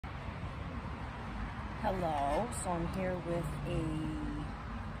Hello, so I'm here with a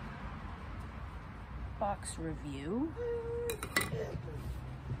box review.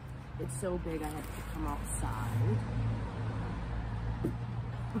 It's so big I have to come outside.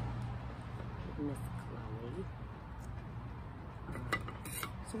 Miss Chloe.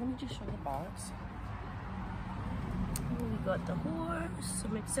 So let me just show the box. We got the horse,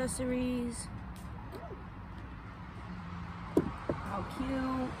 some accessories. How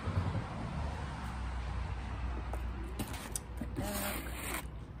cute.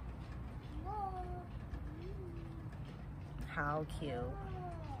 How cute.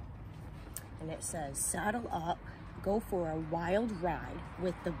 And it says, saddle up, go for a wild ride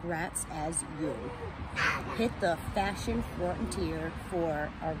with the Bratz as you. Hit the fashion frontier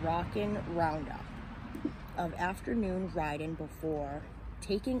for a rockin' roundup of afternoon riding before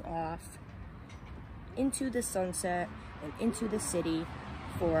taking off into the sunset and into the city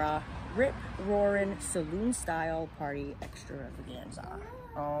for a rip-roaring saloon-style party extravaganza.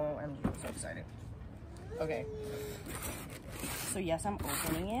 Oh, I'm so excited. Okay. So yes, I'm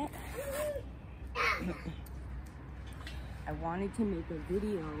opening it. I wanted to make a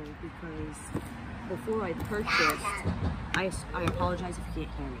video because before I purchased, I apologize if you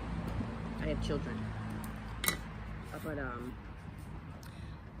can't hear me. I have children. But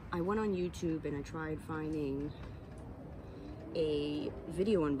I went on YouTube and I tried finding a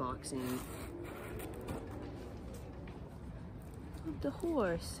video unboxing of the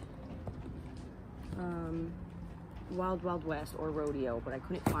horse. Wild Wild West or rodeo, but I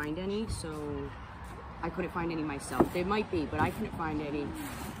couldn't find any, so I couldn't find any myself. There might be, but I couldn't find any.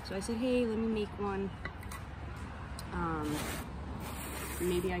 So I said, hey, let me make one.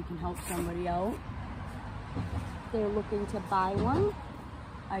 Maybe I can help somebody out. If they're looking to buy one,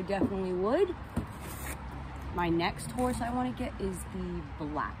 I definitely would. My next horse I want to get is the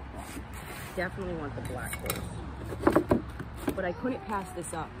black one. Definitely want the black horse. But I couldn't pass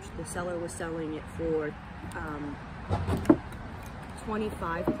this up. The seller was selling it for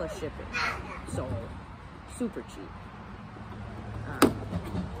 $25 plus shipping, so super cheap.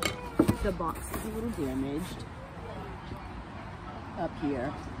 The box is a little damaged up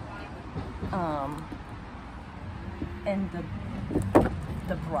here, and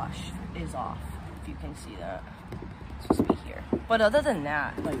the brush is off, if you can see that. It's supposed to be here, but other than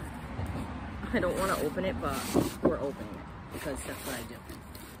that, like, I don't want to open it, but we're opening it because that's what I do.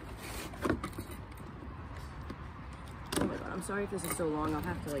 Oh my god, I'm sorry if this is so long. I'll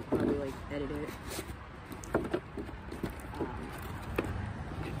have to probably edit it.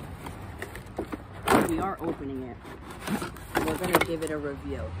 We are opening it. We're gonna give it a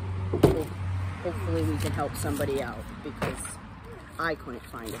review. Hopefully we can help somebody out because I couldn't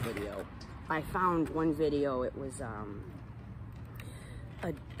find a video. I found one video. It was a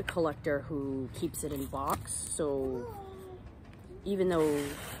collector who keeps it in box. So even though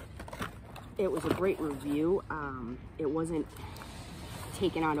it was a great review, it wasn't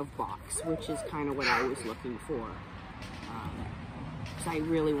taken out of box, which is kind of what I was looking for. Because I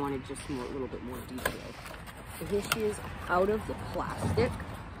really wanted just a little bit more detail. So here she is out of the plastic.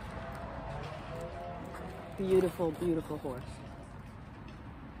 Beautiful, beautiful horse.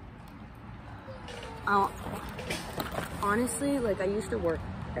 Honestly, I used to work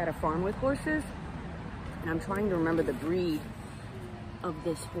at a farm with horses, and I'm trying to remember the breed of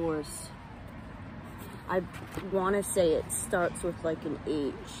this horse. I want to say it starts with an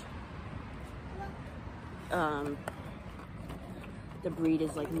H. The breed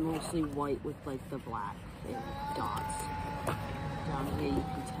is mostly white with the black dots. Down here you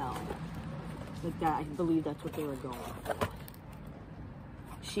can tell. That, I believe that's what they were going for.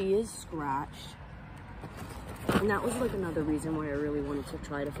 She is scratched. And that was another reason why I really wanted to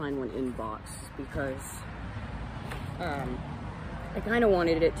try to find one in box, because I kind of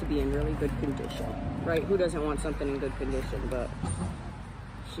wanted it to be in really good condition, right? Who doesn't want something in good condition? But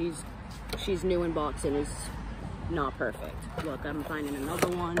she's new in box and is not perfect. Look, I'm finding another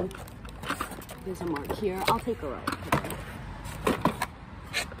one. There's a mark here. I'll take her out.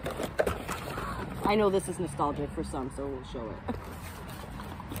 I know this is nostalgic for some, so we'll show it.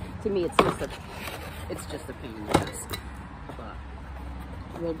 To me, it's just a pain in the ass, but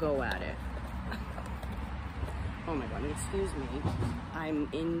we'll go at it. Oh my god, excuse me. I'm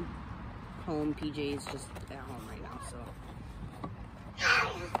in home, PJ's just at home right now, so I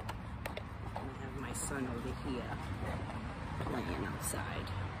have my son over here playing outside.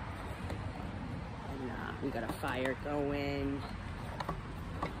 And we got a fire going.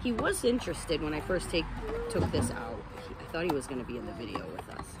 He was interested when I first took this out. I thought he was going to be in the video with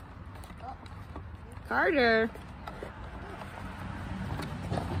us. Carter!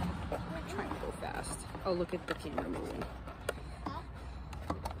 I'm trying to go fast. Oh, look at the camera moving.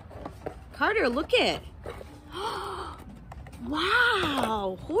 Carter, look it.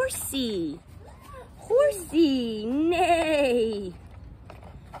 Wow, horsey. Horsey, nay.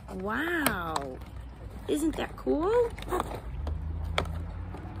 Wow. Isn't that cool?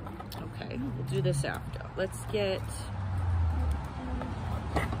 Okay, we'll do this after. Let's get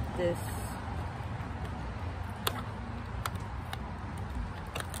this.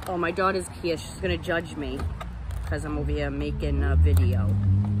 Oh, my daughter's here. She's gonna judge me because I'm over here making a video.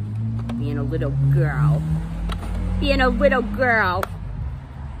 Being a little girl. Being a little girl.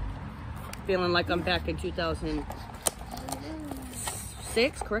 Feeling like I'm back in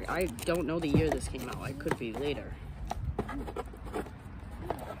 2006, correct? I don't know the year this came out. I could be later.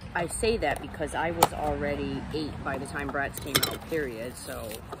 I say that because I was already 8 by the time Bratz came out, period. So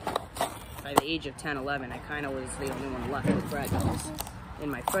by the age of 10, 11, I kind of was the only one left with Bratz dolls in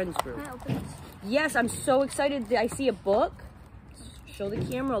my friends group. Yes, I'm so excited that I see a book. Show the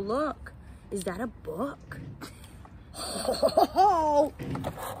camera, look. Is that a book? Oh,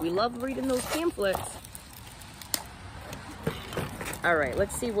 we love reading those pamphlets. All right,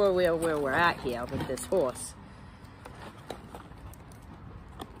 let's see where we're at here with this horse.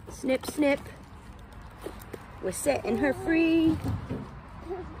 Snip, snip. We're setting her free.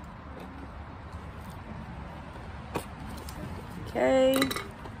 Okay.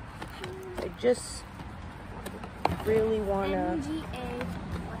 I just really wanna.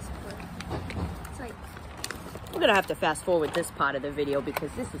 It's like. We're gonna have to fast forward this part of the video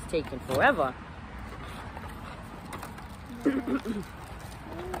because this is taking forever. We have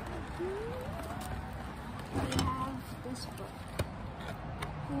this book.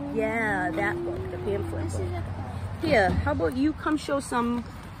 Yeah, that book, the pamphlet This book. is a Here, how about you come show some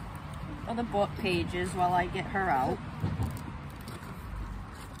of the book pages while I get her out.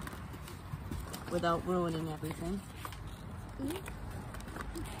 Without ruining everything.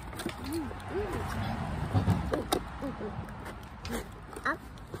 Up.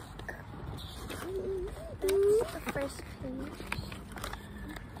 That's the first page.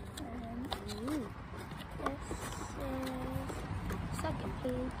 And this is second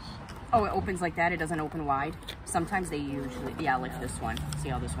page. Oh, it opens like that? It doesn't open wide? Sometimes they usually, yeah, like this one. See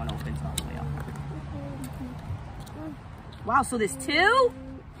how this one opens all the way up. Wow, so there's 2?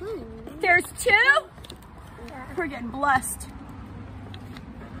 There's 2? We're getting blessed.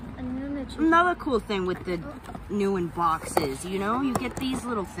 Another cool thing with the new in boxes, you know, you get these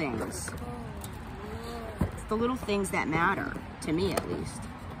little things. It's the little things that matter, to me at least.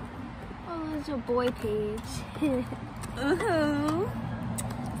 Oh, there's a boy page. Ooh,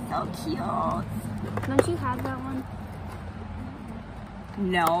 so cute. Don't you have that one?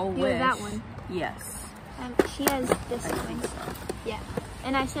 No, You wish. have that one. Yes. She has this I one. think so. Yeah.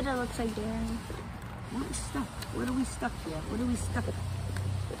 And I said it looks like Darren. What is stuck? What are we stuck here? What are we stuck?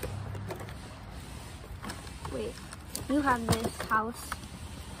 Wait. You have this house.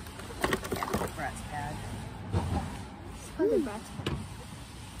 Yeah, Bratz pad. It's probably Bratz pad.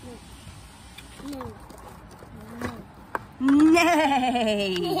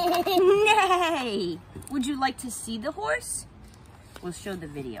 Nay! Nay! Would you like to see the horse? We'll show the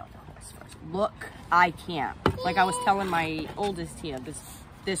video of the horse first. Look, I can't. Like I was telling my oldest here,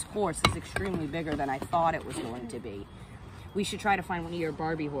 this horse is extremely bigger than I thought it was going to be. We should try to find one of your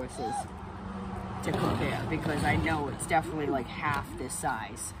Barbie horses to compare because I know it's definitely like half this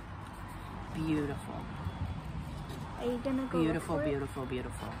size. Beautiful. Are you gonna go Beautiful, look for it? beautiful,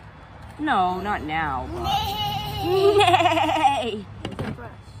 beautiful. No, not now. Nay! With a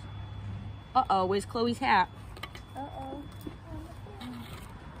brush. Uh-oh, where's Chloe's hat? Uh-oh.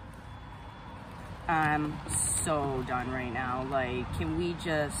 I'm so done right now. Like, can we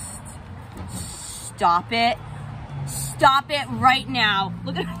just stop it? Stop it right now.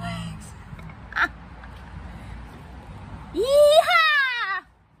 Look at her legs. Yeehaw!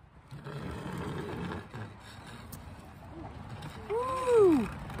 Woo.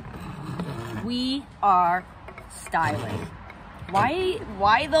 We are styling. Why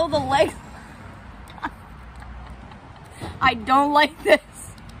though the legs? I don't like this.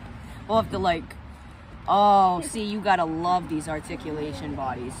 We'll have to like, oh, see, you gotta love these articulation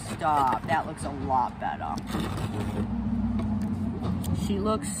bodies. Stop, that looks a lot better. She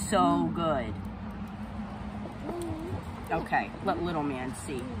looks so good. Okay, let little man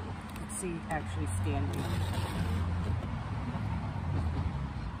see. Let's see actually standing.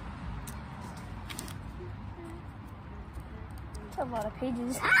 That's a lot of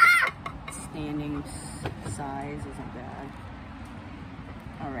pages. Standing size isn't bad.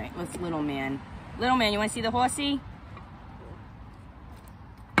 All right, let's little man. Little man, you want to see the horsey?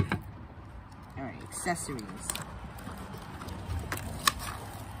 All right, accessories.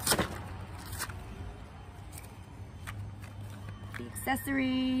 The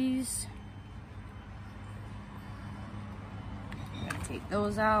accessories. I'm gonna take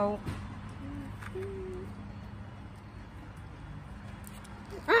those out.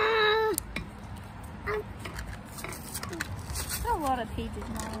 That's a lot of pages,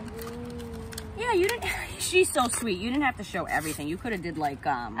 Mom. Yeah, you didn't. She's so sweet. You didn't have to show everything. You could have did like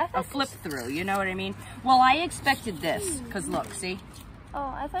a flip through. You know what I mean? Well, I expected this because look, see. Oh,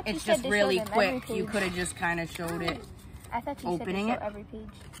 I thought you It's said just to really show them quick. every page. You could have just kind of showed it. I thought you opening said it. to show every page.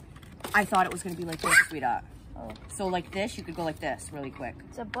 I thought it was gonna be like this, sweetheart. Oh, So like this, you could go like this, really quick.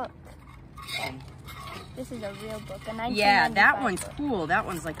 it's a book. And This is a real book. A 1995 yeah, that one's book. cool. That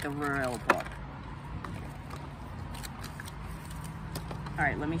one's like the real book. All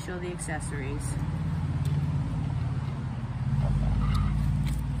right, let me show the accessories.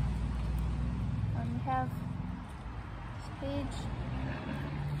 We have this page,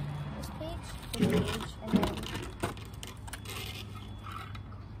 and then,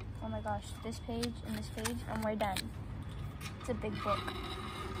 oh my gosh, this page and this page, and we're done. It's a big book.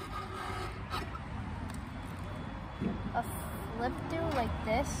 A flip through like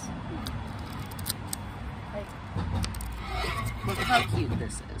this. Like, Look how cute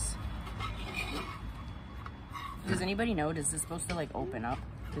this is. Does anybody know? Does this supposed to like open up?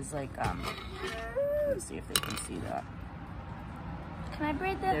 Cause like let's see if they can see that. can I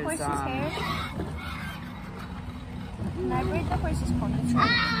braid the There's, horse's hair? Can I braid the horse's ponytail?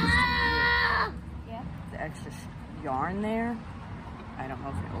 Yeah. The extra yarn there. I don't know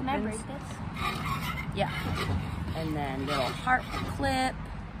if it opens. Can I braid this? Yeah. And then little heart clip.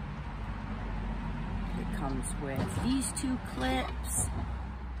 It comes with these two clips.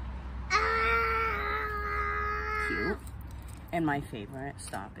 Cute. And my favorite,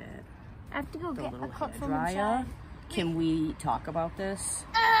 stop it. I have to go The get a little cup hair from dryer. inside. Can we talk about this?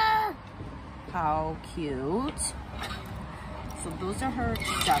 How cute. So those are her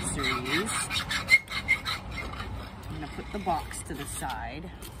accessories. I'm gonna put the box to the side.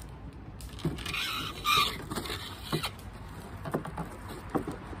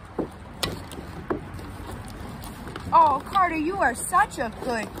 Oh, Carter, you are such a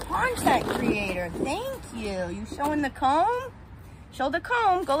good content creator. Thank you. You showing the comb? Show the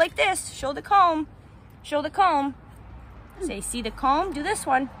comb. Go like this. Show the comb. Show the comb. Say, see the comb? Do this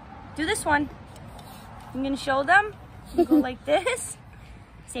one. Do this one. I'm gonna show them. You go like this.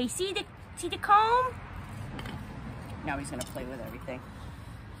 Say, see the comb? Now he's gonna play with everything.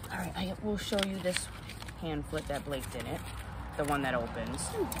 All right, I will show you this hand flip that Blake didn't. The one that opens.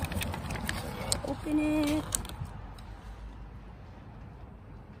 So we'll open it.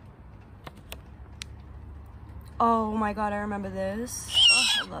 Oh my God, I remember this. Oh,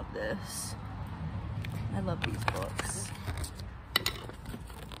 I love this. I love these books.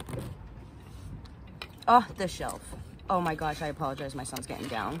 Oh, the shelf. Oh my gosh, I apologize. My son's getting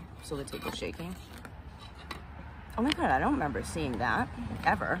down, so the table's shaking. Oh my God, I don't remember seeing that,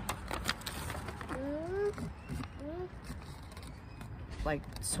 ever. Like,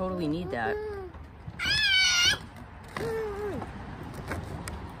 totally need that.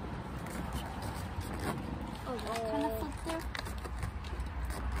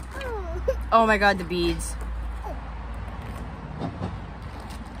 Oh my God, the beads.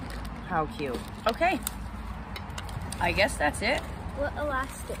 How cute. Okay. I guess that's it. What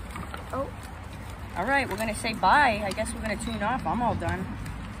elastic? Oh, All right, we're gonna say bye. I guess we're gonna tune off. I'm all done.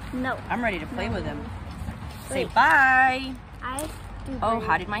 no. I'm ready to play with him. Say Wait. bye. I do Oh, braid.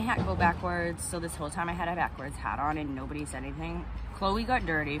 how did my hat go backwards? So this whole time I had a backwards hat on and nobody said anything. Chloe got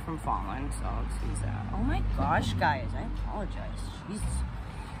dirty from falling, so excuse that. Oh my gosh, guys, I apologize. Jesus.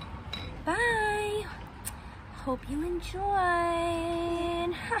 Bye. Hope you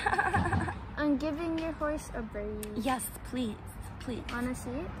enjoyed. I'm giving your horse a braid. Yes, please, please. Wanna see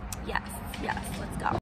it? Yes, yes, let's go.